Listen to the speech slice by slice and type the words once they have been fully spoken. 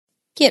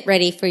Get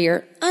ready for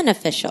your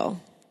unofficial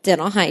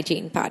dental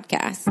hygiene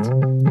podcast.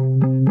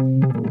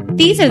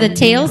 These are the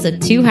tales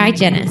of two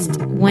hygienists,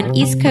 one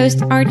East Coast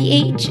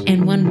RDH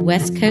and one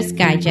West Coast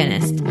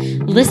hygienist.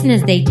 Listen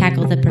as they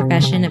tackle the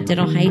profession of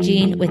dental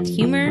hygiene with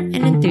humor and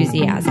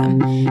enthusiasm.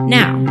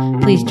 Now,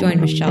 please join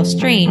Michelle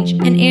Strange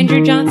and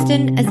Andrew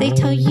Johnston as they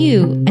tell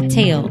you a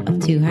tale of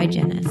two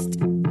hygienists.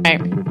 All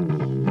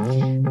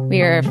right.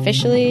 We are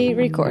officially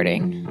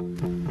recording.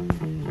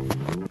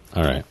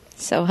 All right.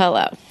 So,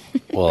 hello.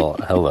 Well,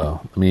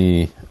 hello. Let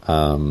me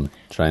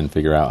try and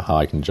figure out how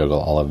I can juggle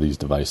all of these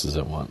devices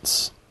at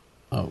once.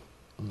 Oh,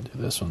 let me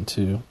do this one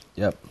too.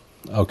 Yep.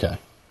 Okay.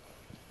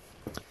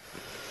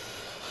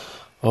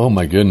 Oh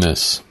my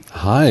goodness.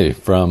 Hi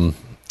from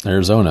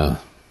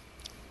Arizona.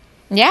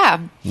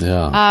 Yeah.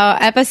 Yeah.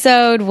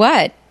 Episode,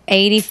 what,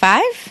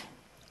 85?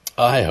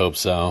 I hope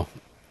so.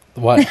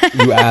 What?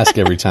 You ask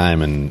every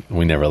time and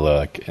we never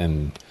look.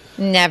 And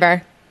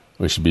Never.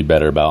 we should be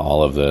better about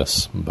all of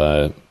this.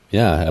 But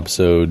yeah,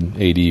 episode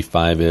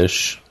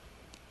 85-ish.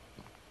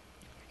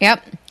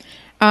 Yep.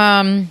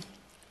 I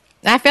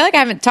feel like I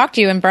haven't talked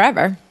to you in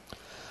forever.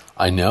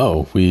 I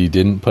know. We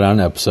didn't put out an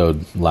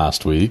episode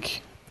last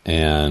week,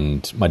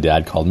 and my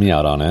dad called me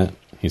out on it.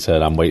 He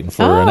said, I'm waiting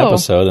for an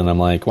episode, and I'm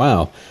like,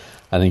 wow,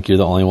 I think you're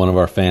the only one of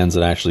our fans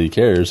that actually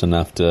cares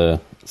enough to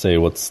say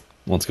what's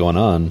going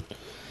on.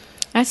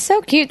 That's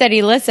so cute that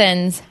he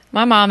listens.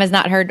 My mom has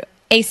not heard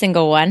a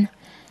single one.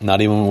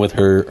 Not even with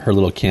her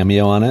little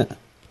cameo on it?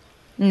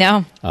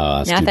 No. Oh,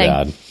 that's nothing. too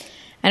bad.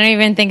 I don't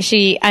even think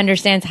she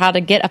understands how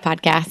to get a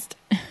podcast.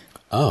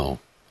 Oh,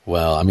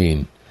 well, I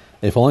mean,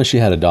 if only she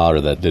had a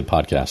daughter that did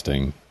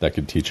podcasting that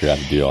could teach her how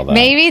to do all that.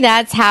 Maybe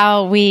that's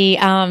how we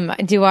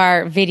do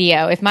our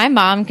video. If my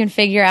mom can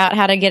figure out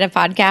how to get a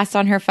podcast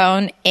on her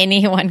phone,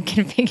 anyone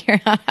can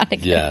figure out how to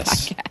get a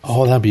podcast.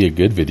 Oh, that'd be a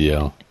good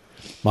video.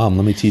 Mom,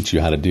 let me teach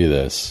you how to do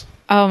this.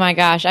 Oh my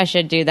gosh, I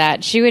should do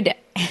that. She would...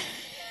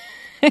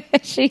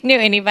 if she knew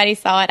anybody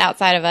saw it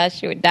outside of us,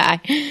 she would die.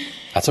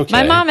 That's okay.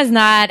 My mom is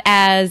not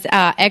as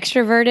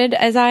extroverted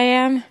as I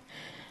am.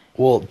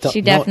 Well,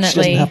 she definitely she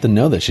doesn't have to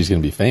know that she's going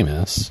to be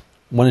famous.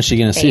 When is she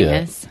going to see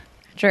it?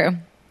 True.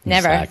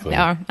 Never. Exactly.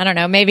 No, I don't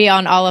know. Maybe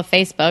on all of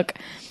Facebook.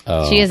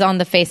 Oh. She is on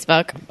the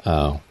Facebook.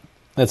 Oh,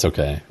 that's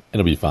okay.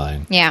 It'll be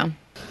fine. Yeah.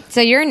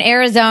 So you're in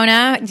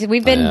Arizona.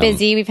 We've been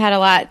busy. We've had a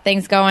lot of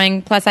things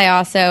going. Plus, I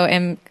also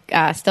am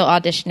still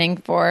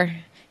auditioning for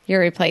your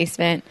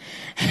replacement.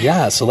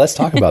 Yeah, so let's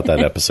talk about that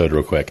episode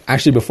real quick.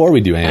 Actually, before we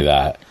do any of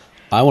that,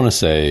 I want to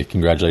say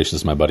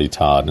congratulations to my buddy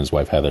Todd and his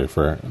wife Heather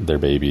for their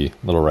baby,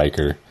 little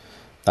Riker.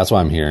 That's why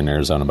I'm here in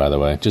Arizona, by the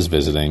way, just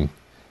visiting.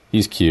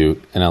 He's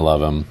cute, and I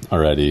love him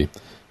already.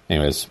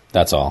 Anyways,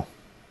 that's all.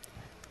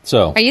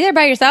 So, are you there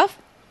by yourself?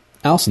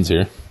 Allison's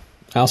here.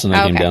 Allison and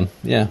I came down.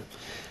 Yeah.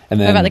 And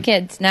then, what about the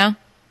kids? No?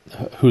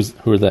 Who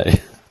are they?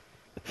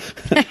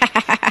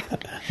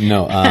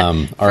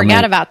 No.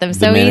 Forgot about them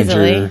so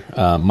manager,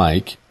 easily.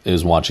 Mike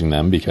is watching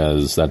them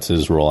because that's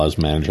his role as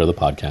manager of the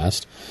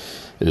podcast,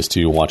 is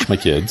to watch my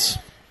kids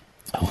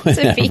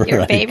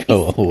whenever I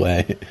go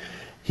away.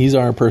 He's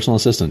our personal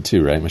assistant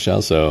too, right,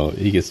 Michelle? So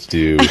he gets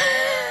to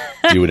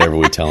do whatever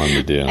we tell him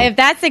to do. If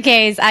that's the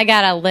case, I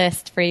got a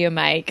list for you,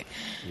 Mike.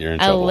 You're in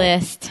trouble. A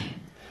list.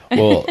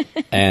 Well,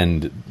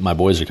 and my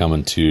boys are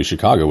coming to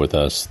Chicago with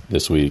us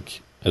this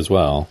week as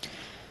well.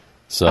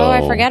 So,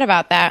 I forget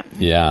about that.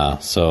 Yeah,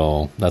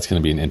 so that's going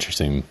to be an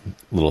interesting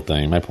little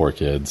thing. My poor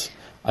kids.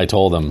 I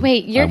told them.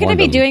 Wait, you're going to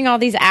be doing all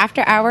these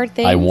after-hour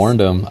things? I warned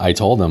them. I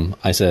told them.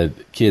 I said,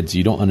 kids,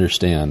 you don't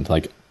understand.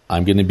 Like,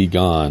 I'm going to be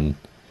gone.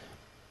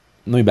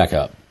 Let me back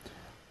up.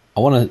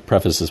 I want to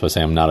preface this by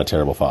saying I'm not a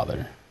terrible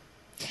father.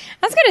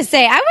 I was going to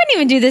say, I wouldn't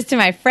even do this to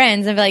my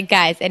friends and be like,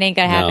 guys, it ain't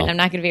going to happen. I'm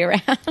not going to be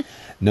around.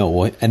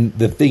 No, and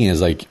the thing is,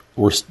 like,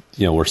 we're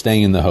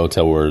staying in the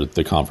hotel where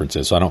the conference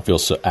is, so I don't feel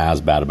as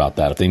bad about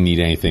that. If they need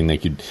anything, they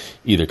could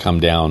either come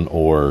down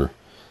or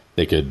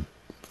they could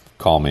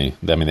call me.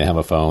 I mean, they have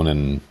a phone,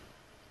 and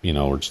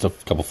we're just a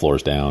couple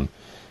floors down,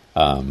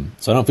 so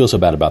I don't feel so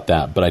bad about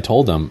that. But I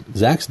told them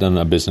Zach's done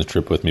a business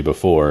trip with me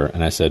before,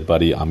 and I said,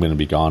 buddy, I'm going to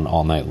be gone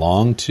all night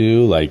long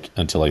too, like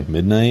until like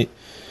midnight.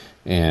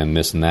 And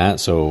this and that.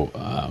 So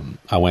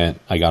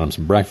I got him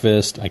some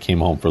breakfast. I came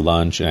home for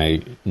lunch, and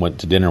I went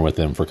to dinner with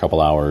him for a couple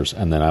hours.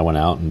 And then I went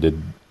out and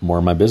did more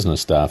of my business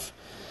stuff.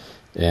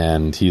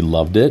 And he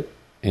loved it.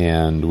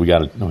 And we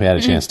had a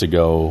chance to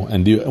go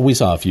and we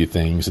saw a few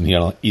things, and he had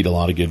to eat a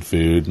lot of good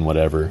food and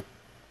whatever.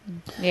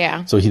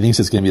 Yeah. So he thinks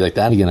it's going to be like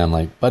that again. I'm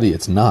like, buddy,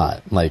 it's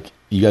not. Like,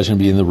 you guys are going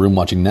to be in the room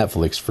watching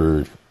Netflix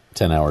for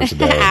 10 hours a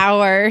day.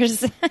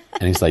 Hours.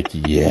 And he's like,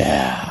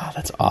 yeah,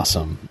 that's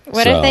awesome.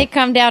 What if they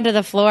come down to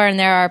the floor and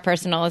there are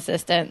personal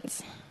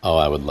assistants? Oh,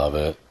 I would love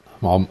it.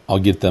 I'll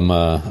get them.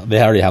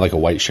 They already have like a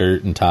white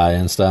shirt and tie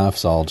and stuff,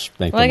 so I'll just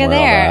make them wear all that.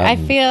 Look at there. I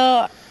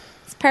feel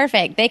it's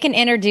perfect. They can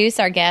introduce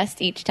our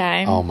guest each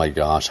time. Oh my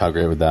gosh, how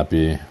great would that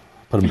be?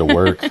 Put them to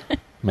work,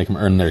 make them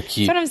earn their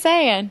keep. That's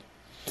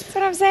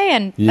what I'm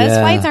saying. Yeah. Those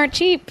flights aren't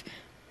cheap.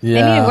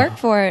 Yeah. They need to work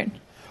for it.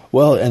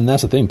 Well, and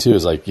that's the thing too,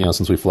 is like,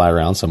 since we fly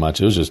around so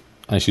much, it was just,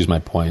 I just use my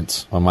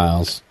points, my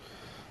miles.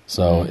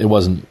 So it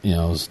wasn't, it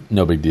was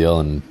no big deal.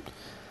 And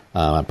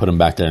I put him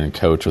back there and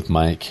coach with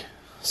Mike.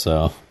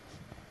 So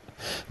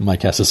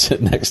Mike has to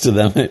sit next to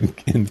them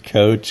and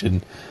coach.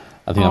 And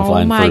I think I'm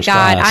flying first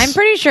class. Oh, my God. I'm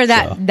pretty sure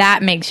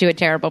that makes you a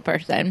terrible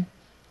person.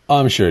 Oh,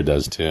 I'm sure it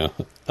does, too.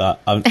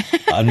 I'm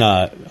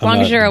not. As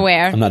long as you're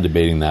aware. I'm not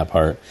debating that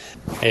part.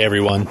 Hey,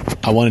 everyone.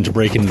 I wanted to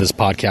break into this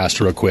podcast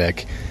real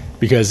quick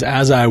because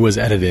as I was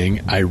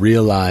editing, I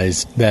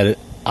realized that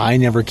I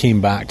never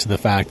came back to the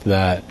fact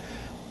that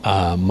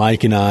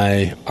Mike and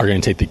I are going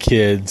to take the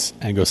kids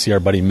and go see our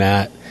buddy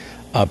Matt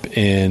up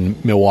in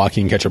Milwaukee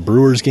and catch a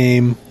Brewers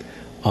game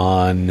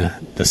on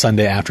the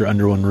Sunday after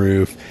Under One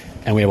Roof.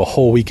 And we have a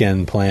whole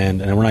weekend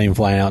planned, and we're not even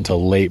flying out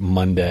until late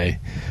Monday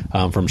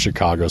from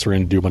Chicago. So we're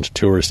going to do a bunch of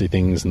touristy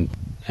things and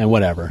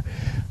whatever.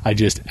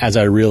 As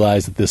I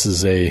realized that this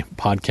is a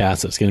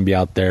podcast that's going to be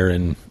out there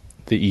in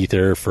the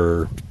ether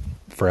for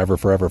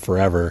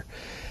forever,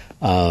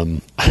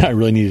 I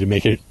really needed to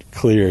make it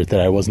clear that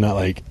I was not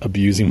like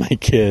abusing my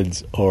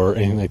kids or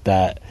anything like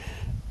that.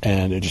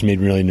 And it just made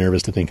me really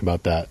nervous to think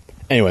about that.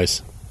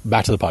 Anyways,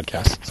 back to the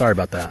podcast. Sorry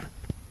about that.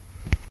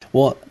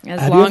 Well,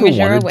 have you ever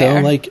wondered though,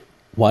 like,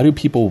 why do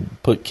people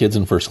put kids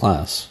in first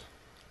class?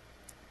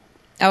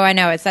 Oh, I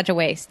know. It's such a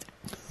waste.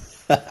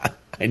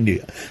 I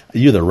knew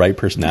you're the right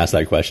person to ask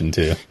that question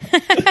too.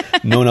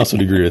 No one else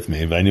would agree with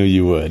me, but I knew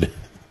you would.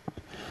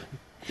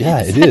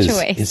 Yeah, it is.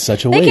 It's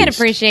such a waste. They can't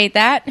appreciate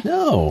that.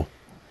 No.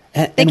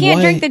 They can't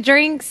drink the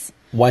drinks.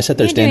 Why set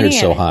their standards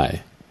so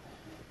high?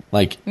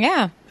 Like,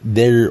 yeah.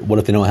 What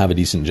if they don't have a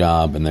decent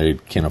job and they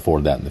can't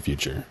afford that in the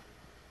future?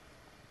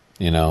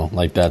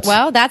 Like that's...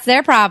 Well, that's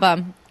their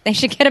problem. They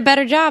should get a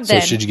better job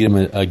then. So should you give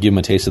them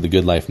a taste of the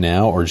good life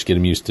now, or just get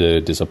them used to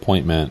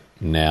disappointment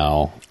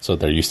now so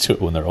that they're used to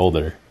it when they're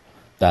older?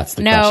 That's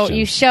the question. No,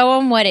 you show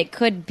them what it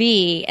could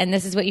be, and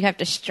this is what you have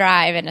to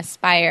strive and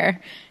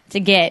aspire to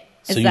get.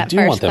 So you do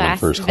want them in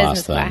first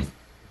class, then?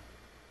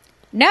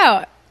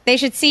 No, they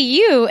should see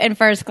you in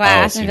first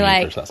class and be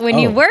like, when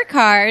you work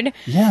hard,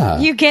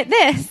 you get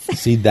this.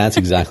 See, that's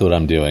exactly what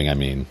I'm doing. I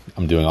mean,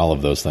 I'm doing all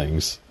of those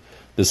things.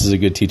 This is a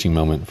good teaching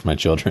moment for my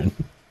children.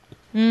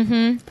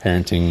 Mm-hmm.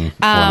 Parenting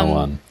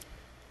 101.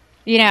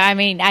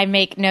 I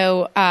make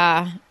no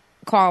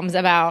qualms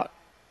about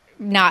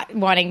not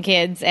wanting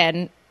kids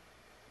and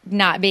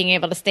not being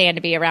able to stand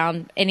to be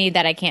around any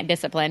that I can't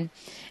discipline.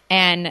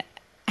 And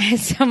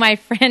so my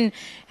friend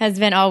has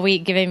been all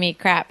week giving me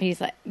crap. He's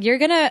like, you're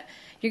gonna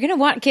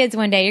want kids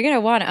one day. You're gonna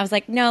want it. I was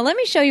like, no, let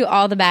me show you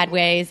all the bad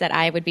ways that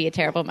I would be a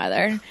terrible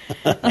mother.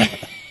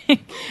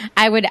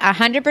 I would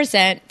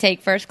 100%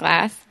 take first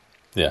class.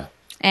 Yeah.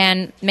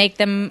 And make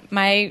them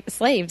my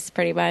slaves,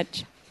 pretty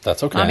much.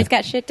 That's okay. Mommy's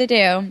got shit to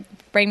do.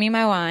 Bring me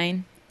my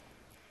wine.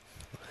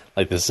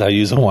 Like, this is how you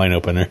use a wine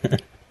opener.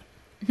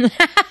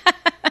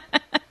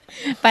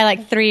 By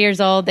like 3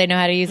 years old, they know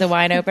how to use a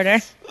wine opener.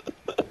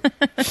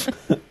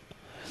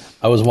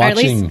 I was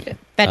watching... Or at least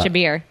fetch a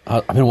beer.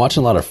 I've been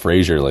watching a lot of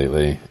Frasier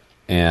lately,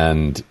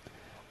 and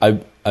I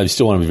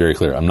still want to be very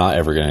clear. I'm not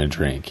ever going to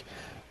drink.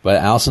 But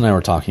Alice and I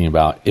were talking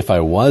about if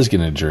I was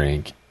going to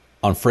drink,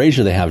 on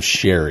Frasier they have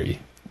sherry.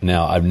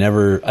 Now, I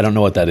don't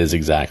know what that is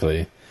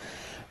exactly,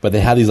 but they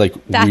have these like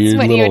That's weird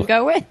what little... you would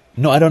go with?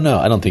 No, I don't know.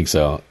 I don't think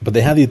so. But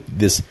they have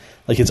this,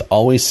 like, it's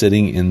always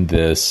sitting in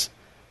this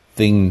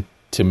thing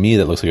to me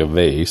that looks like a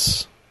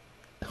vase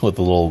with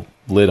a little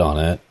lid on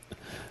it.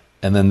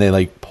 And then they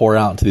like pour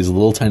out into these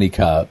little tiny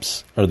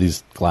cups or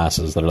these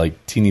glasses that are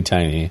like teeny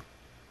tiny.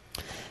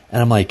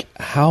 And I'm like,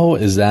 how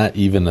is that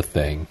even a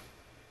thing?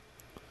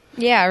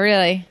 Yeah,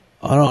 really.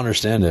 I don't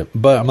understand it.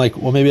 But I'm like,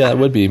 well, maybe that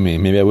would be me.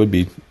 Maybe I would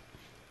be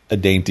a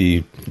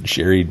dainty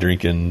sherry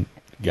drinking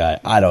guy.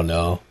 I don't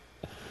know.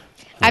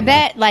 I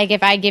bet like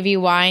if I give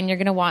you wine, you're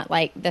going to want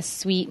like the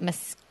sweet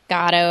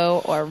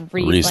Moscato or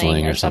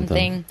Riesling or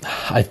something.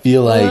 I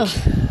feel like,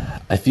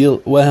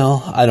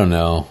 well, I don't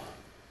know.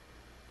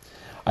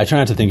 I try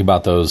not to think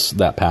about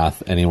that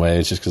path anyway.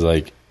 It's just because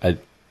like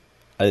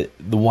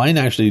the wine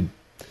actually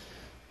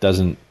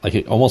doesn't, like,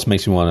 it almost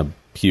makes me want to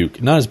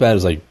puke. Not as bad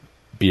as like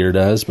beer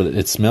does, but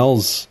it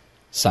smells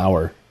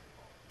sour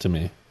to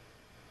me.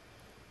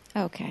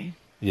 Okay.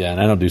 Yeah,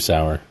 and I don't do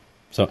sour.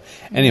 So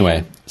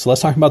anyway, so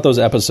let's talk about those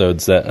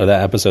episodes that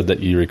episode that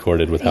you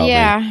recorded with Help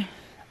Me.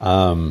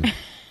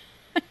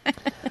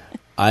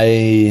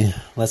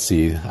 Let's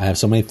see. I have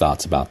so many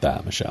thoughts about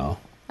that, Michelle.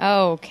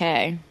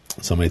 Okay.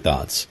 So many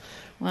thoughts.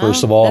 Well,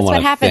 first of all, I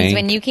want to thank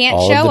when you can't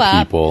all show of the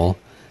up. people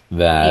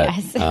that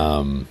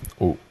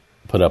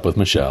put up with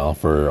Michelle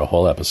for a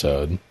whole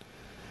episode.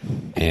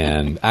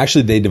 And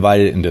actually, they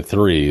divided it into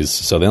threes,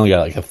 so they only got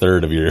like a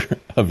third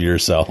of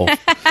yourself.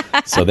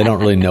 So they don't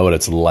really know what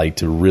it's like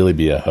to really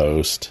be a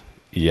host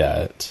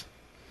yet.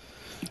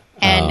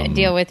 And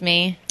deal with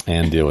me.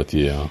 And deal with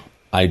you.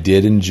 I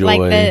did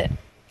enjoy...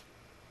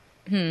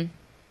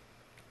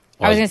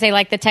 I was going to say,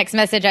 like the text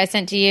message I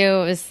sent to you,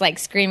 it was like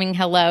screaming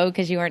hello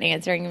because you weren't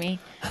answering me.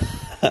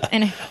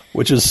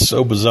 Which is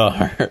so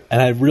bizarre.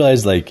 And I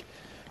realized, like,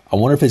 I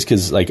wonder if it's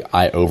because, like,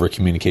 I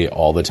over-communicate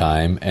all the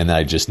time, and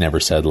I just never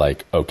said,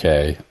 like,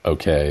 okay,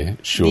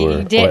 sure.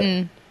 You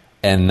didn't.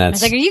 And I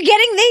that's was like, are you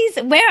getting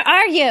these? Where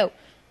are you?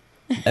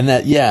 and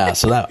that yeah.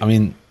 So that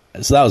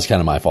was kind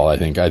of my fault. I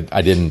think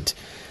I didn't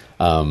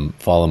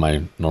follow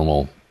my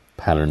normal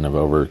pattern of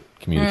over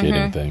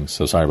communicating things.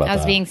 So sorry about that. I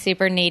was being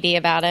super needy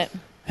about it.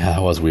 Yeah,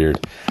 that was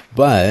weird.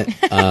 But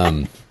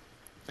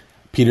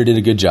Peter did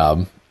a good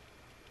job.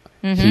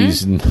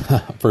 He's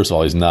first of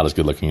all, he's not as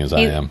good looking as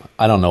I am.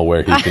 I don't know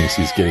where he thinks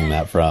he's getting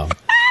that from,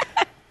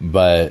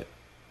 but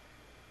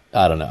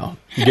I don't know.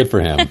 Good for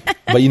him.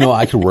 But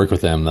I could work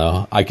with him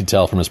though. I could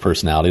tell from his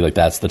personality, like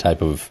that's the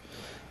type of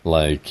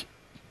like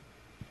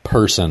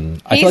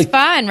person. I He's feel like,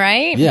 fun,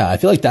 right? Yeah, I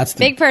feel like that's the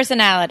big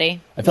personality.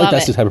 I feel like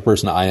that's the type of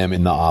person I am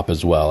in the op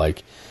as well.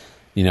 Like,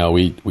 we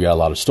got a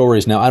lot of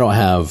stories. Now I don't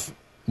have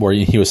where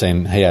he was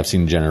saying, hey, I've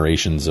seen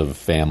generations of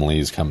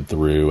families come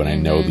through and I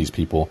know these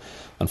people.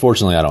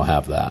 Unfortunately, I don't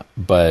have that.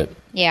 But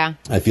yeah,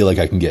 I feel like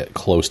I can get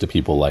close to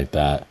people like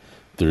that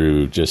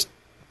through just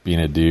being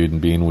a dude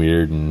and being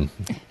weird and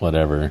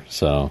whatever.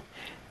 So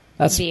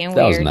that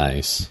was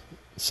nice.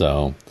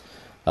 So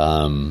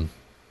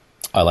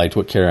I liked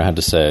what Kara had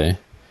to say.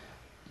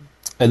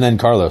 And then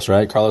Carlos,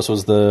 right? Carlos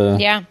was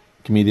the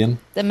comedian?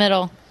 The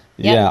middle.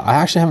 Yep. Yeah, I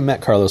actually haven't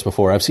met Carlos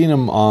before. I've seen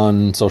him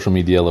on social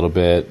media a little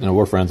bit.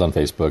 We're friends on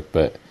Facebook,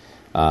 but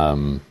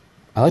I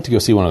like to go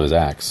see one of his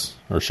acts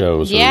or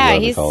shows. Yeah, or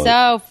he's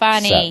so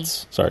funny.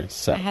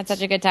 Sets. I had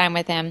such a good time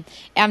with him.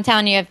 I'm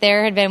telling you, if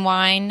there had been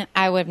wine,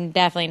 I would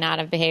definitely not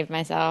have behaved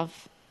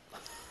myself.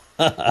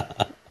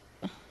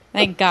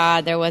 Thank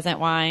God there wasn't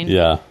wine.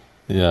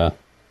 Yeah.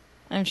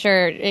 I'm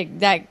sure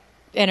that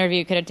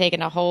interview could have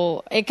taken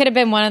it could have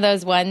been one of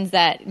those ones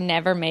that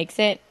never makes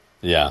it.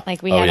 Yeah.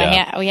 Like we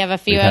have a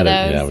few of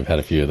those. Yeah, we've had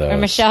a few of those. Where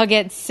Michelle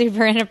gets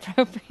super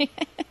inappropriate.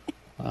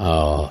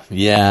 Oh,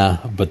 yeah,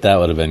 but that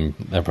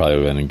probably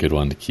would have been a good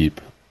one to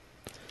keep.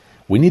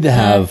 We need to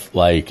have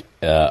like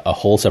a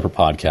whole separate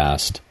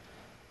podcast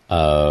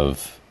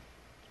of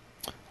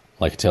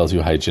like Tales of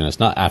a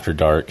Hygienist, not after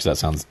dark because that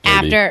sounds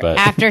dirty, but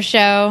after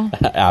show,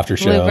 after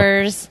show,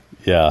 bloopers.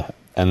 Yeah,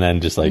 and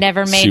then just like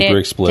never made super it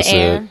explicit. to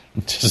air.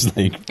 Just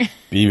like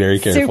be very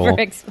careful.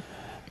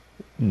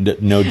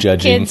 No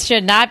judging. Kids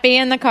should not be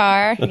in the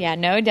car. Yeah,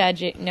 no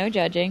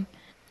judging.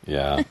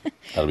 Yeah,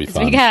 that'll be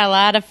fun. We got a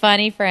lot of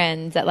funny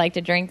friends that like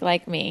to drink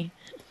like me.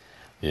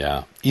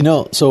 Yeah.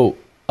 So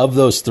of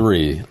those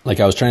three,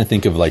 like I was trying to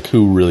think of like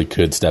who really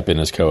could step in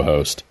as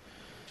co-host.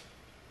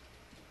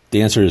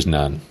 The answer is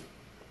none.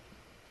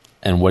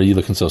 And what are you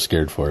looking so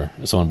scared for?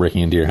 Is someone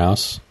breaking into your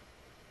house?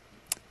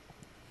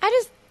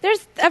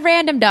 There's a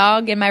random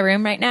dog in my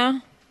room right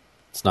now.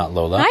 It's not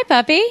Lola. Hi,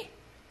 puppy.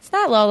 It's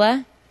not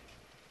Lola.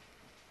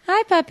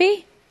 Hi,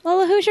 puppy.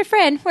 Lola, who's your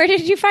friend? Where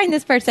did you find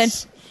this person?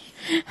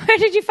 Where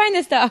did you find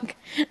this dog?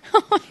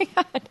 Oh, my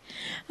God.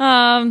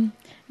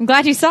 I'm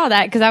glad you saw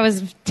that because I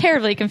was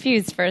terribly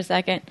confused for a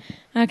second.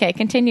 Okay,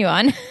 continue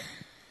on.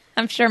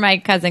 I'm sure my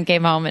cousin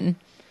came home and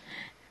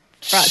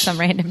brought some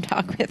random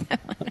dog with him.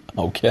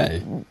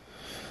 Okay.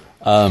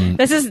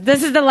 This is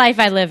the life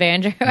I live,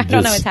 Andrew. I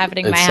don't know what's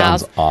happening in my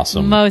house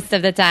awesome. Most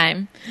of the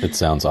time. It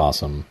sounds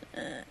awesome.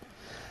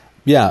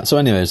 Yeah, so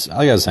anyways,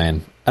 like I was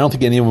saying, I don't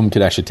think any of them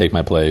could actually take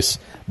my place,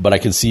 but I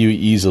could see you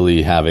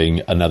easily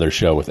having another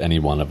show with any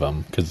one of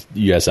them because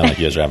you guys sound like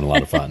you guys are having a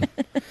lot of fun.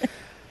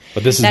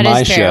 But this is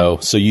my show,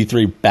 so you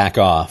three back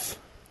off.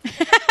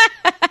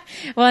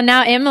 Well,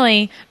 now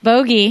Emily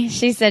Boge,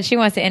 she said she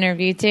wants to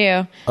interview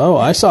too. Oh,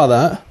 I saw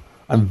that.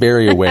 I'm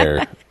very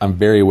aware.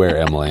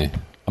 Emily.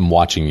 I'm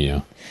watching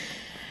you.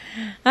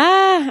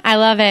 I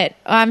love it.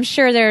 I'm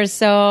sure there's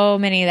so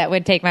many that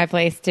would take my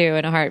place too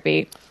in a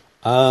heartbeat.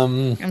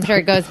 I'm sure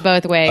it goes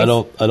both ways. I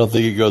don't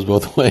think it goes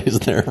both ways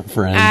there,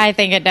 friend. I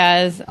think it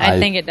does. I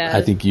think it does.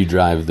 I think you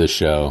drive this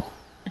show.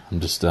 I'm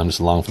just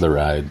along for the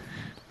ride.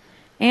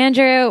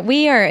 Andrew,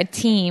 we are a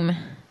team.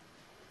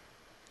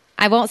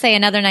 I won't say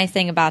another nice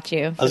thing about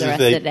you for the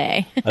rest of the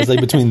day. I was like,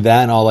 between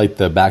that and all like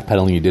the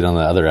backpedaling you did on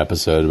the other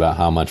episode about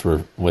how much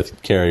we're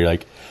with Carrie, you're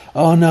like,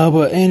 oh no,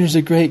 but Andrew's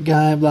a great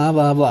guy, blah,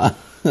 blah, blah.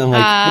 I'm like,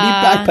 what are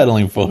you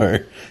backpedaling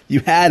for? You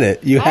had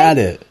it.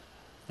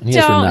 And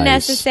don't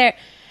necessarily.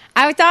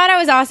 I thought I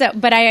was also,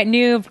 but I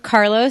knew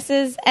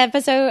Carlos's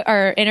episode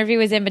or interview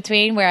was in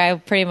between where I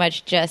pretty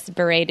much just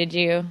berated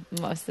you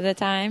most of the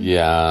time.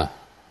 Yeah.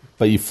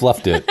 But you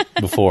fluffed it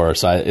before,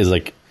 so it's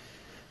like,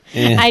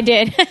 I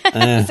did.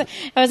 I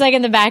was like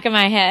in the back of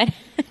my head.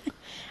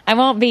 I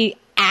won't be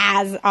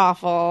as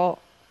awful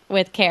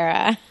with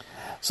Kara.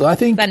 So I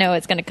think I know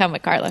it's going to come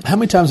with Carlos. How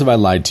many times have I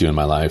lied to you in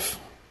my life?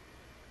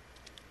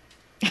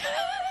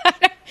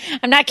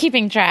 I'm not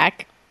keeping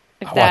track.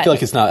 I feel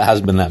like it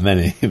hasn't been that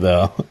many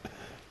though.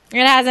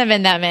 It hasn't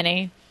been that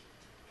many.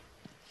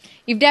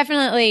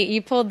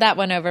 You pulled that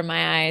one over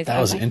my eyes. That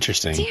was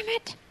interesting. Damn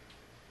it.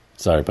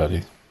 Sorry,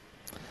 buddy.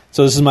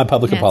 So this is my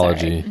public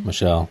apology, right.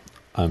 Michelle.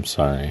 I'm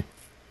sorry.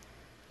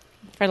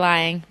 For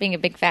lying. Being a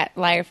big fat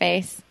liar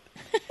face.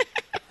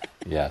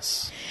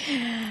 Yes.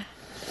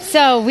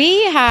 So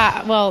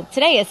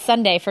today is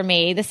Sunday for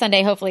me. This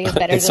Sunday hopefully is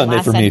better than Sunday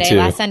last for Sunday. Me too.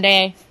 Last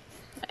Sunday.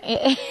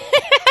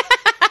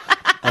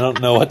 don't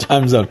know what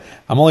time zone.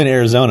 I'm only in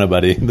Arizona,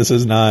 buddy. This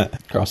is not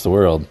across the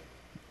world.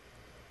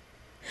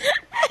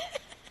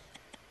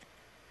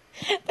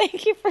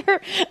 Thank you for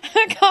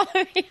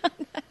calling me on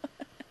that.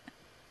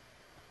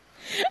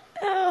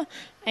 Oh,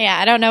 yeah,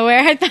 I don't know where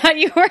I thought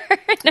you were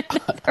in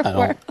another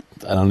world.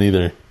 I don't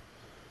either.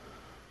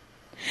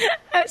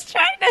 I was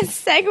trying to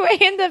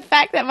segue into the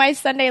fact that my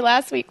Sunday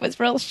last week was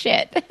real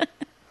shit.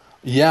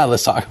 Yeah,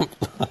 let's talk.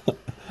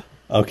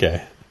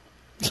 Okay.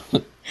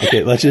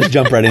 Okay, let's just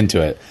jump right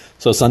into it.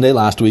 So Sunday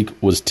last week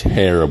was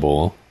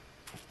terrible.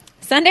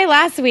 Sunday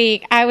last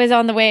week, I was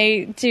on the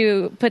way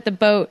to put the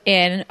boat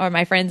in, or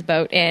my friend's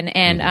boat in,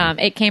 and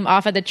it came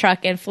off of the truck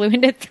and flew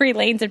into 3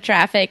 lanes of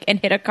traffic and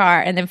hit a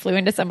car and then flew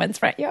into someone's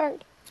front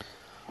yard.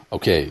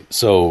 Okay,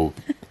 so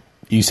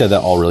you said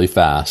that all really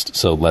fast,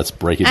 so let's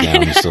break it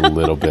down just a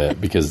little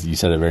bit, because you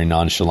said it very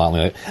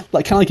nonchalantly,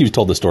 like kind of like you've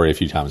told the story a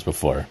few times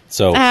before.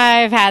 So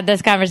I've had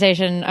this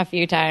conversation a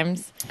few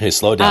times. Okay,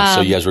 slow down.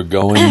 So you guys were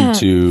going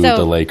to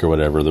the lake or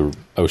whatever, the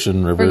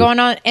ocean, river? We're going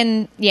on,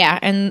 and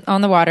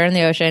on the water in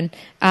the ocean.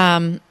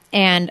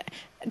 And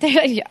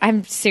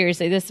I'm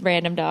seriously, this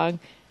random dog,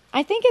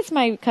 I think it's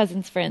my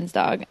cousin's friend's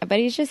dog, but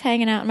he's just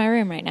hanging out in my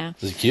room right now.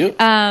 Is he cute?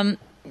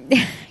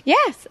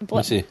 Yes. Let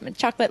me see.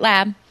 Chocolate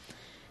lab.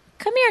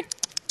 Come here.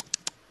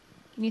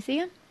 Can you see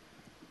him?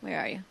 Where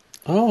are you?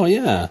 Oh,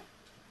 yeah.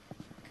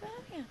 Come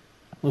here.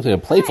 Looks like a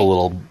playful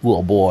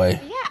little boy.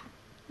 Yeah,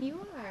 you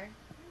are.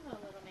 Hello,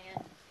 little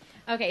man.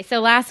 Okay,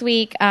 so last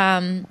week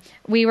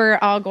we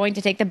were all going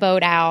to take the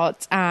boat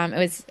out. It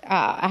was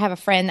I have a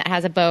friend that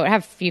has a boat. I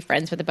have a few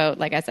friends with a boat.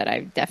 Like I said,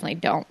 I definitely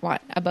don't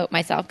want a boat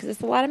myself because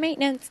it's a lot of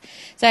maintenance.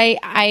 So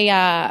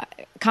I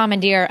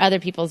commandeer other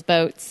people's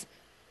boats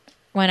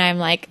when I'm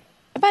like,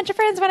 a bunch of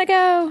friends want to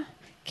go.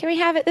 Can we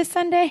have it this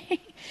Sunday?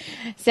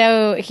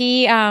 So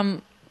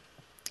I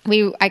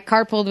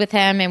carpooled with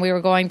him, and we were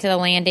going to the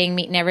landing,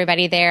 meeting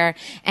everybody there.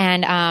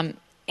 And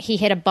he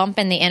hit a bump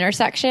in the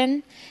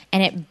intersection,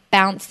 and it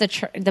bounced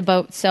the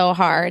boat so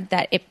hard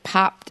that it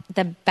popped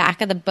the back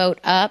of the boat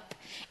up.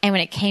 And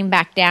when it came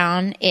back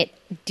down, it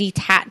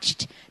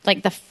detached,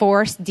 like the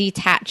force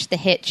detached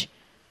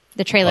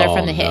the trailer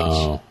from the hitch.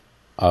 No.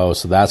 Oh,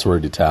 so that's where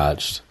it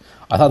detached.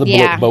 I thought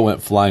the boat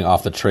went flying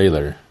off the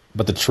trailer,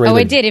 but the trailer. Oh,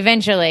 it did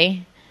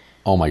eventually.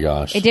 Oh my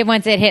gosh. It did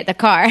once it hit the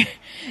car.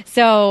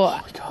 So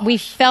we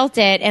felt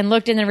it and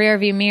looked in the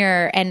rearview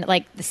mirror, and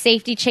like the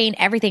safety chain,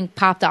 everything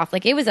popped off.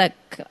 Like it was a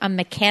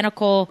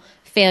mechanical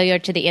failure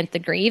to the nth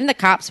degree. Even the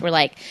cops were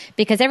like,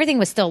 because everything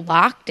was still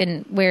locked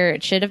and where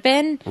it should have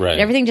been, right.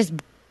 Everything just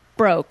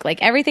broke. Like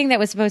everything that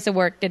was supposed to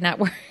work did not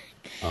work.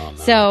 Oh, no.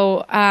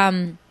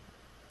 So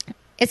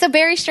it's a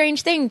very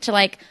strange thing to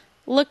like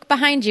look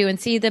behind you and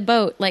see the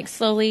boat like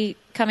slowly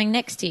coming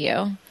next to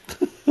you.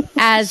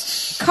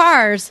 As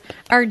cars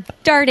are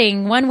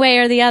darting one way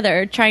or the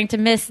other, trying to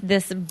miss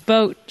this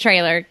boat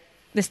trailer,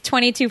 this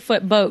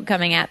 22-foot boat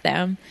coming at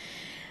them.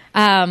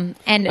 And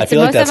I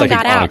feel like that's like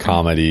a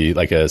comedy,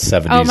 like a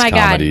 70s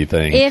comedy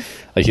thing.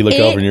 Like you look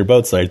over and your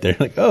boat's right there,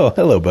 like, oh,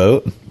 hello,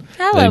 boat.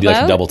 Hello, and then you do like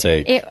boat. a double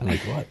take. I'm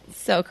like, what?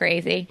 So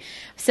crazy.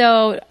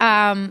 So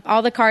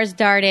all the cars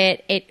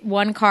darted.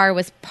 One car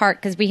was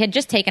parked because we had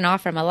just taken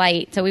off from a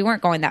light, so we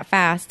weren't going that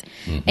fast.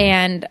 Mm-hmm.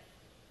 And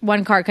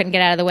one car couldn't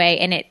get out of the way,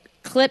 and it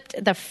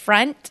clipped the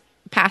front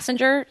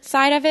passenger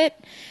side of it.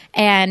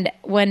 And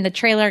when the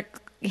trailer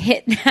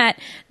hit that,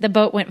 the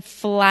boat went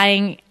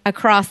flying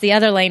across the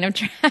other lane of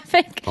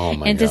traffic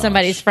into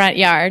somebody's front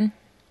yard.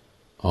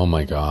 Oh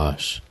my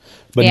gosh.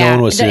 But no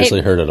one was seriously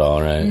hurt at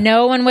all, right?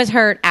 No one was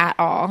hurt at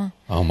all.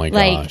 Oh my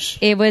gosh.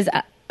 It was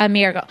a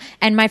miracle.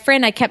 And my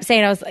friend, I kept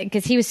saying, I was like,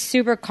 because he was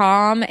super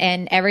calm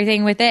and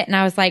everything with it. And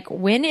I was like,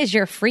 when is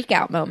your freak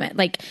out moment?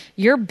 Like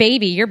your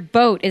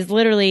boat is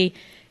literally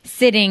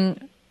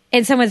sitting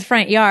in someone's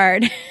front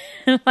yard.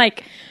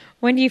 Like,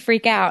 when do you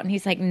freak out? And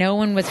he's like, no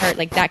one was hurt.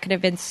 Like, that could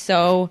have been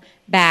so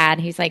bad.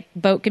 He's like,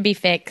 boat could be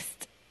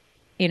fixed.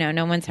 You know,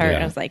 no one's hurt.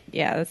 Yeah. I was like,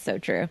 yeah, that's so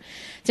true.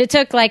 So it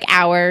took like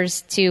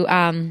hours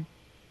to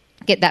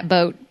get that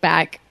boat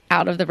back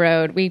out of the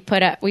road. We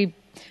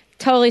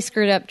totally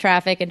screwed up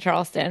traffic in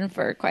Charleston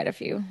for quite a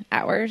few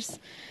hours.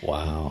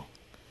 Wow.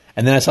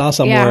 And then I saw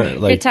somewhere,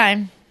 like, good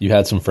time. You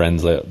had some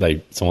friends,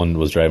 like someone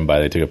was driving by,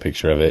 they took a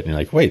picture of it, and you're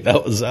like, wait,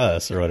 that was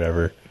us, or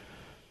whatever.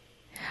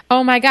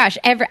 Oh my gosh.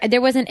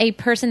 There wasn't a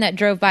person that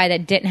drove by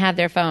that didn't have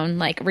their phone,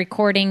 like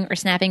recording or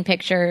snapping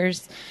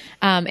pictures.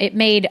 It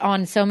made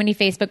on so many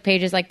Facebook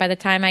pages, like by the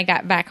time I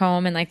got back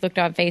home and like looked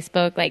on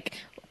Facebook, like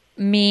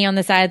me on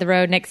the side of the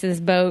road next to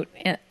this boat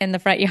in the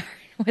front yard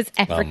was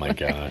everywhere. Oh my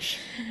gosh.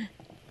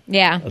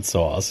 Yeah. That's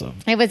so awesome.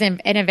 It was an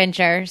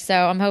adventure. So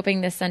I'm hoping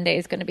this Sunday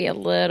is going to be a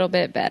little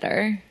bit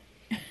better.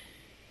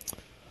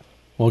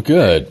 Well,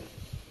 good.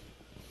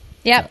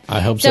 Yep. I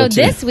hope so too.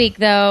 So this week,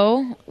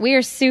 though, we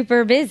are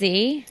super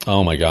busy.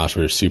 Oh my gosh,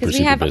 we're super busy.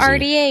 We have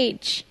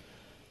RDH.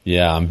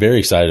 Yeah, I'm very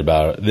excited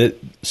about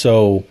it.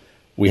 So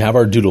we have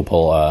our doodle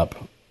poll up,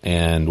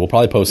 and we'll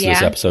probably post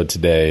this episode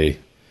today,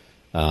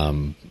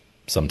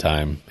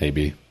 sometime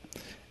maybe.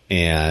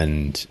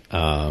 And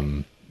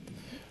so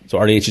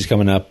RDH is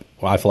coming up.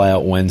 I fly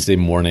out Wednesday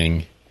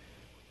morning,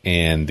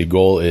 And the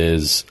goal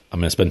is I'm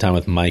going to spend time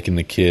with Mike and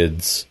the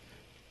kids.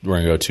 We're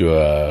going to go to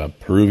a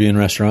Peruvian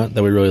restaurant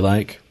that we really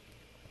like.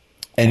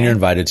 And you're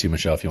invited to,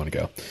 Michelle, if you want to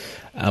go.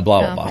 Blah,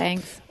 blah, blah.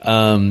 Thanks.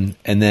 And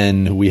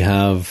then we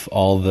have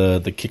all the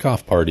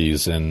kickoff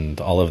parties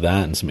and all of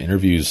that and some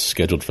interviews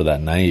scheduled for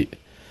that night.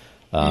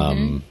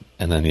 And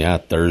then,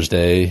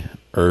 Thursday,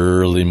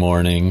 early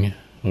morning,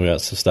 we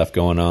got some stuff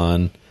going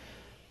on.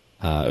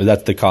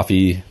 That's the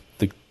coffee,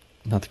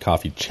 not the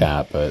coffee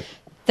chat, but...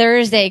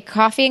 Thursday,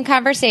 coffee and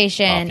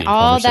conversation.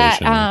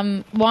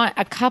 That want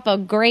a cup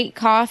of great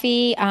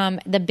coffee.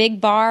 The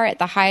big bar at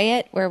the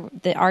Hyatt, where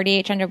the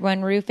RDH Under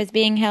One Roof is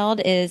being held,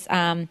 is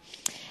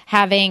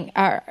having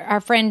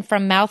our friend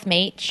from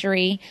Mouthmate,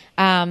 Cherie.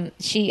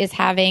 She is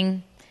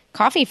having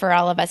coffee for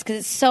all of us because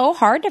it's so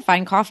hard to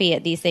find coffee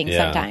at these things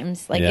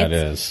sometimes. Like it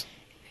is.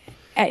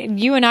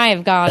 You and I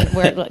have gone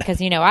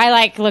because I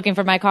like looking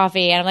for my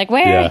coffee, and I'm like,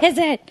 where is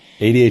it?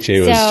 ADHA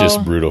was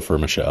just brutal for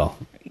Michelle.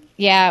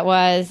 Yeah, it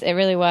was. It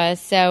really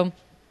was. So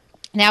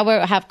now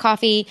we'll have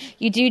coffee.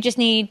 You do just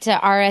need to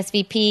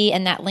RSVP,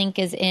 and that link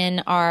is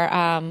in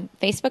our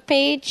Facebook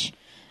page.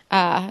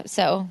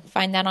 So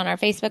find that on our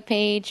Facebook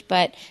page.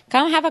 But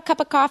come have a cup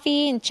of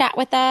coffee and chat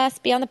with us.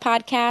 Be on the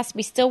podcast.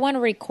 We still want to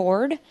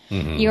record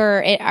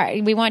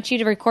we want you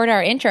to record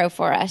our intro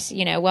for us.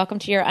 Welcome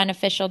to your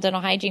unofficial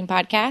dental hygiene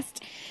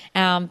podcast.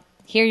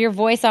 Hear your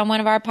voice on one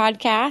of our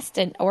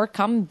podcasts, or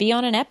come be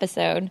on an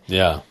episode.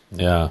 Yeah.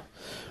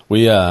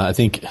 We, I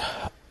think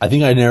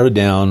I narrowed it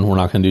down. We're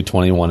not going to do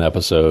 21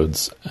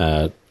 episodes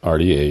at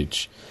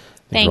RDH.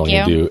 Thank we're only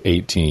going to do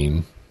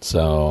 18.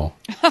 So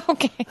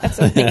okay, that's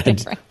a big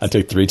difference. I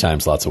took 3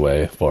 time slots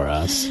away for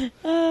us.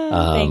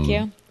 Thank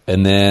you.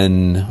 And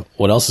then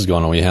what else is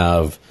going on? We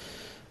have,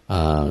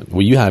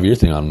 you have your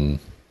thing on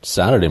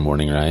Saturday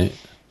morning, right?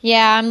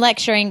 Yeah, I'm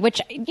lecturing.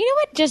 Which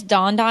what just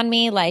dawned on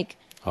me? Like,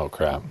 oh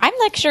crap, I'm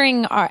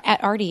lecturing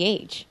at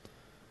RDH.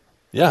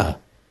 Yeah.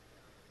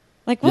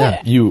 Like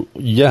what?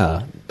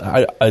 Yeah,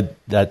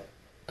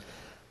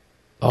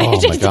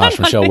 Oh my gosh,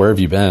 Michelle, where have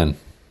you been?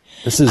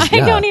 I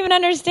don't even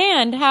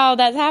understand how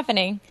that's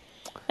happening.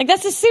 Like,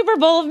 that's the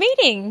Superbowl of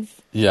meetings.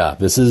 Yeah,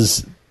 this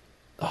is,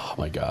 oh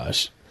my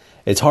gosh.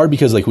 It's hard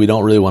because we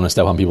don't really want to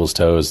step on people's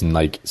toes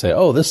and say,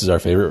 oh, this is our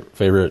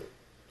favorite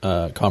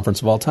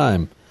conference of all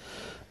time.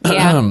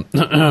 Yeah.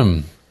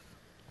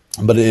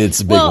 But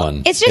it's a big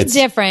one. It's just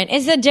different.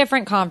 It's a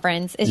different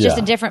conference. It's just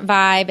a different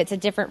vibe. It's a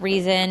different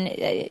reason.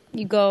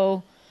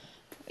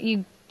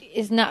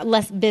 It's not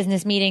less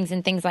business meetings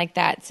and things like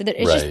that. So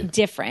it's just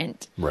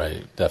different.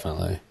 Right,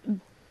 definitely.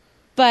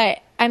 But,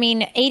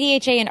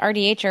 ADHA and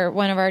RDH are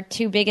one of our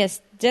 2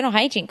 biggest dental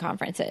hygiene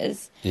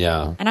conferences.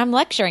 Yeah. And I'm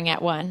lecturing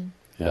at one.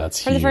 Yeah, that's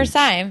huge. For the first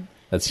time.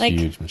 That's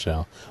huge,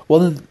 Michelle.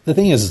 Well, the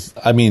thing is,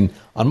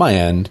 on my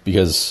end,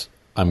 because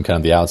I'm kind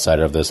of the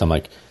outsider of this, I'm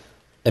like,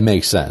 it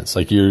makes sense.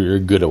 You're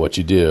good at what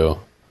you do.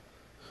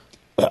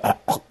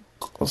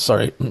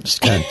 Sorry, I'm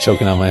just kind of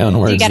choking on my own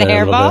words. You got a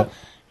hairball?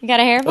 You got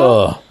a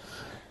hairball?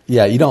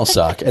 Yeah, you don't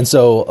suck. And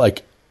so,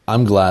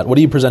 I'm glad. What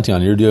are you presenting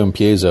on? You're doing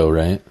piezo,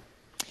 right?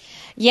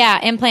 Yeah,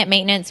 implant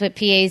maintenance with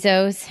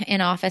piezos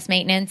in office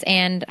maintenance,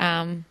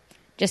 and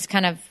just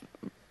kind of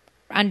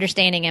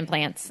understanding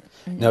implants.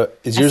 Now,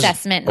 is yours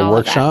assessment a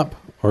workshop,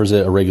 or is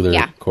it a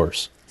regular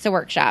course? It's a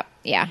workshop.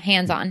 Yeah,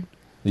 hands-on.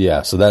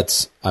 Yeah, so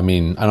that's, I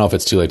don't know if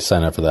it's too late to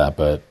sign up for that,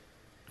 but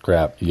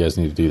crap, you guys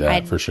need to do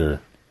that for sure.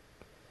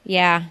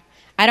 Yeah.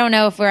 I don't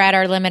know if we're at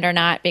our limit or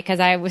not, because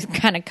I was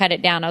kind of cut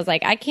it down. I was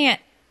like, I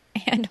can't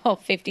handle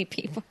 50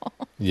 people.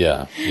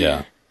 Yeah.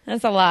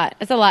 That's a lot.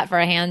 It's a lot for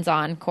a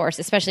hands-on course,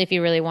 especially if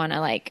you really want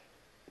to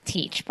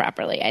teach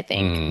properly, I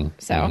think.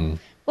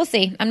 We'll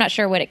see. I'm not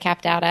sure what it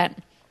capped out at.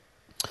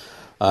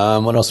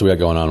 What else do we got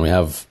going on?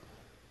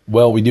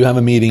 We do have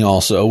a meeting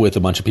also with a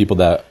bunch of people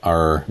that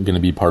are going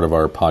to be part of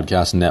our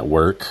podcast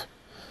network.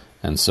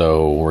 And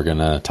so we're going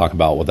to talk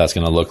about what that's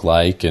going to look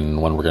like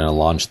and when we're going to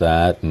launch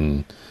that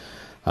and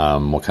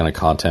what kind of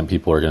content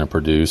people are going to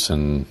produce.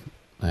 And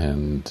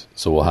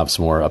so we'll have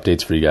some more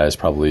updates for you guys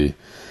probably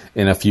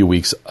in a few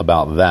weeks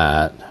about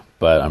that.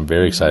 But I'm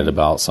very excited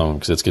about some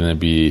because it's going to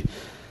be,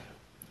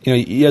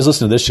 you guys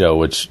listen to this show,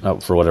 which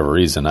for whatever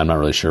reason, I'm not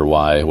really sure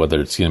why, whether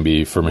it's going to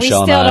be for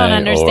Michelle and I, don't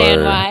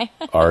understand why.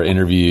 Our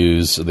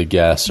interviews, the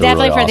guests are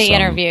definitely really for awesome. The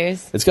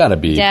interviews. It's got to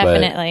be.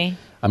 Definitely.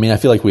 But, I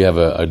feel like we have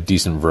a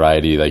decent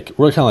variety.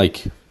 We're kind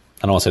of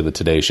I don't want to say the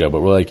Today Show,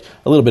 but we're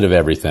a little bit of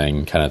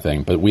everything kind of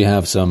thing. But we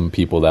have some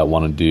people that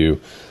want to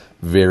do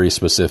very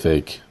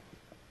specific,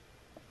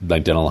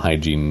 dental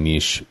hygiene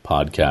niche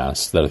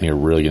podcasts that I think are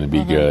really going to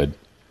be good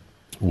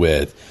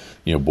with,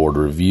 board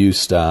review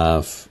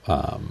stuff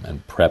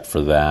and prep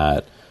for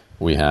that.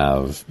 We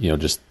have,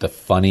 just the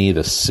funny,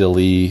 the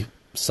silly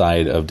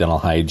side of dental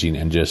hygiene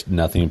and just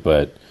nothing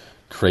but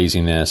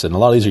craziness. And a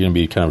lot of these are going to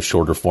be kind of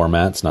shorter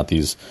formats, not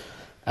these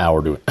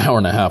hour to hour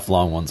and a half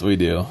long ones we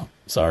do.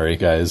 Sorry,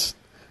 guys.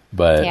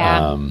 But,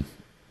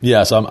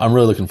 so I'm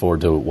really looking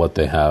forward to what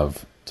they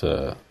have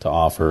to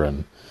offer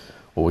and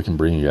what we can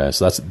bring you guys.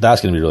 So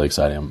that's going to be really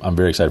exciting. I'm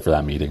very excited for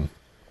that meeting.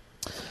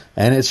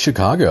 And it's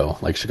Chicago.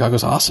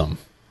 Chicago's awesome.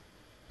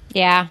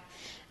 Yeah.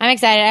 I'm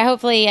excited.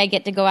 Hopefully I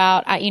get to go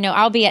out.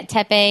 I'll be at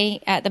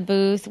Tepe at the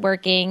booth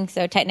working.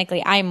 So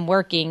technically I'm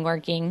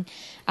working.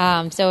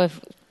 So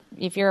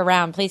if you're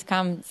around, please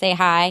come say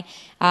hi.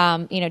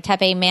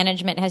 Tepe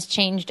management has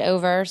changed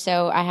over.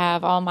 So I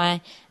have all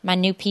my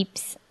new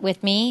peeps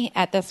with me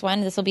at this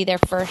one. This will be their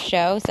first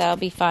show. So it'll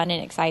be fun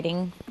and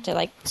exciting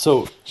to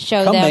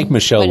show them. Make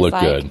Michelle look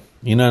good.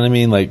 You know what I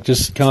mean? Like,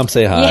 just come up,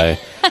 say hi.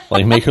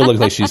 Yeah. Make her look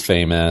like she's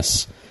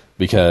famous,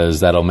 because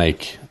that'll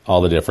make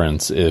all the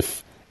difference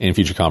if in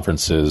future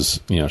conferences,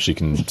 she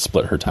can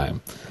split her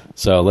time.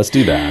 So let's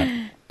do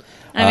that.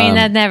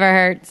 That never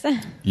hurts.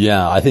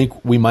 Yeah, I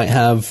think we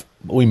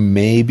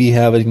may be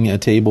having a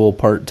table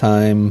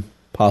part-time,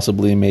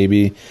 possibly,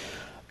 maybe.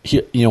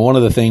 One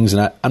of the things,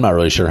 and I'm not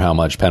really sure how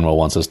much Penwell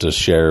wants us to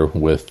share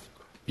with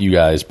you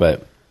guys,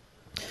 but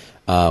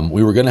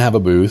we were going to have a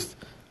booth,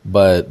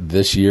 but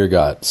this year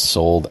got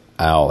sold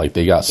out. Like,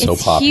 they got so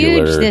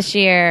popular. Huge this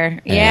year.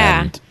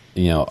 Yeah. And,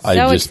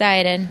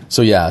 excited.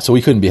 So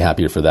we couldn't be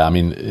happier for that. I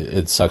mean,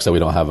 it sucks that we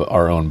don't have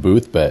our own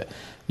booth, but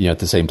at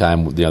the same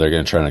time, they're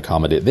going to try and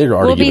accommodate. They're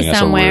already giving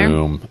us a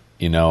room,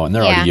 and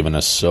they're already giving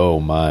us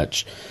so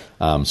much.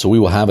 So we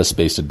will have a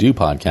space to do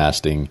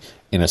podcasting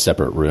in a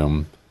separate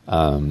room.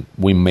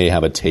 We may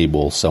have a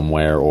table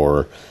somewhere,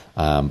 or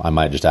I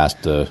might just ask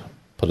to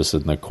put us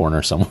in the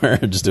corner somewhere,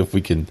 just if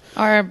we can.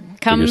 Or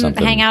come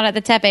hang out at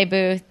the Tepe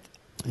booth.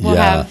 We'll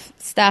have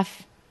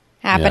stuff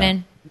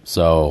happening. Yeah.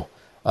 So.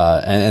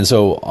 And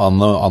so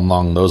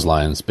along those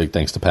lines, big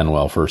thanks to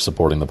Penwell for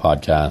supporting the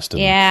podcast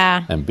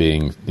and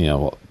being,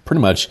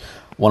 pretty much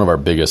one of our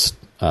biggest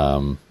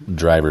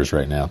drivers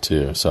right now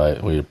too. So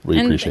we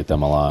appreciate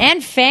them a lot.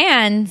 And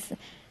fans.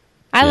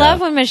 I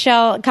love when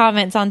Michelle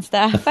comments on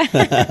stuff.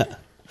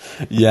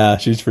 Yeah,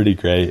 she's pretty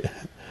great.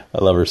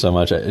 I love her so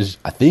much.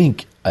 I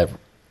think I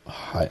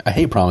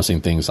hate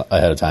promising things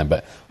ahead of time,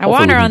 but I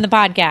want her on the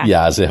podcast.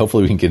 Yeah,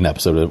 hopefully we can get an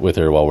episode with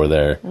her while we're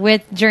there.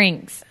 With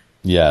drinks.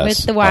 Yes.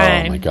 With the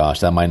wine. Oh my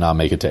gosh, that might not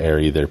make it to air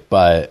either,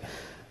 but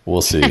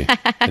we'll see.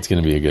 It's going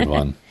to be a good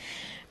one.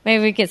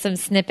 Maybe we get some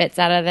snippets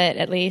out of it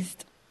at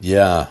least.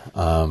 Yeah.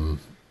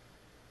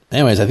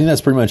 Anyways, I think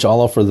that's pretty much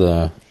all for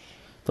the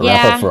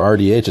wrap up for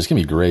RDH. It's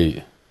going to be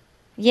great.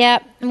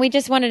 Yep. And we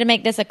just wanted to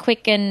make this a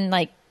quick and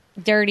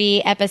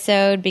dirty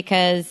episode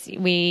because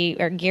we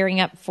are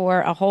gearing up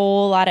for a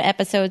whole lot of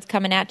episodes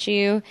coming at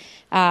you.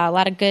 A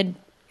lot of good.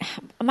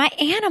 My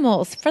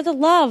animals, for the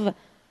love.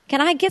 Can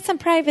I get some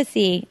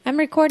privacy? I'm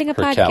recording a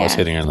podcast. Her cat was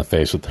hitting her in the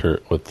face with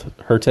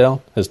her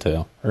tail? His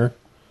tail? Her?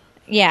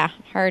 Yeah,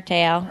 her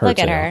tail. Look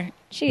at her.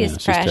 She is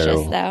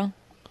precious, though.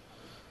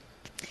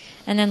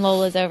 And then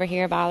Lola's over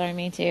here bothering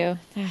me, too.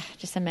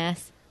 Just a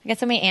mess. I got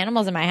so many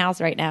animals in my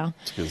house right now.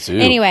 It's a good zoo.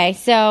 Anyway,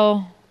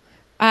 so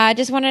I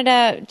just wanted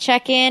to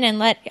check in and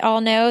let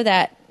all know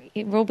that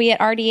we'll be at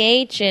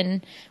RDH,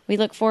 and we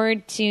look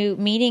forward to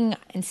meeting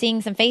and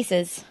seeing some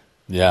faces.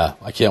 Yeah,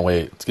 I can't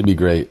wait. It's going to be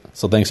great.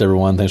 So thanks,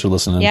 everyone. Thanks for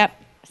listening. Yep.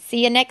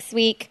 See you next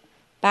week.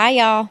 Bye,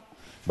 y'all.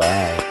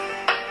 Bye.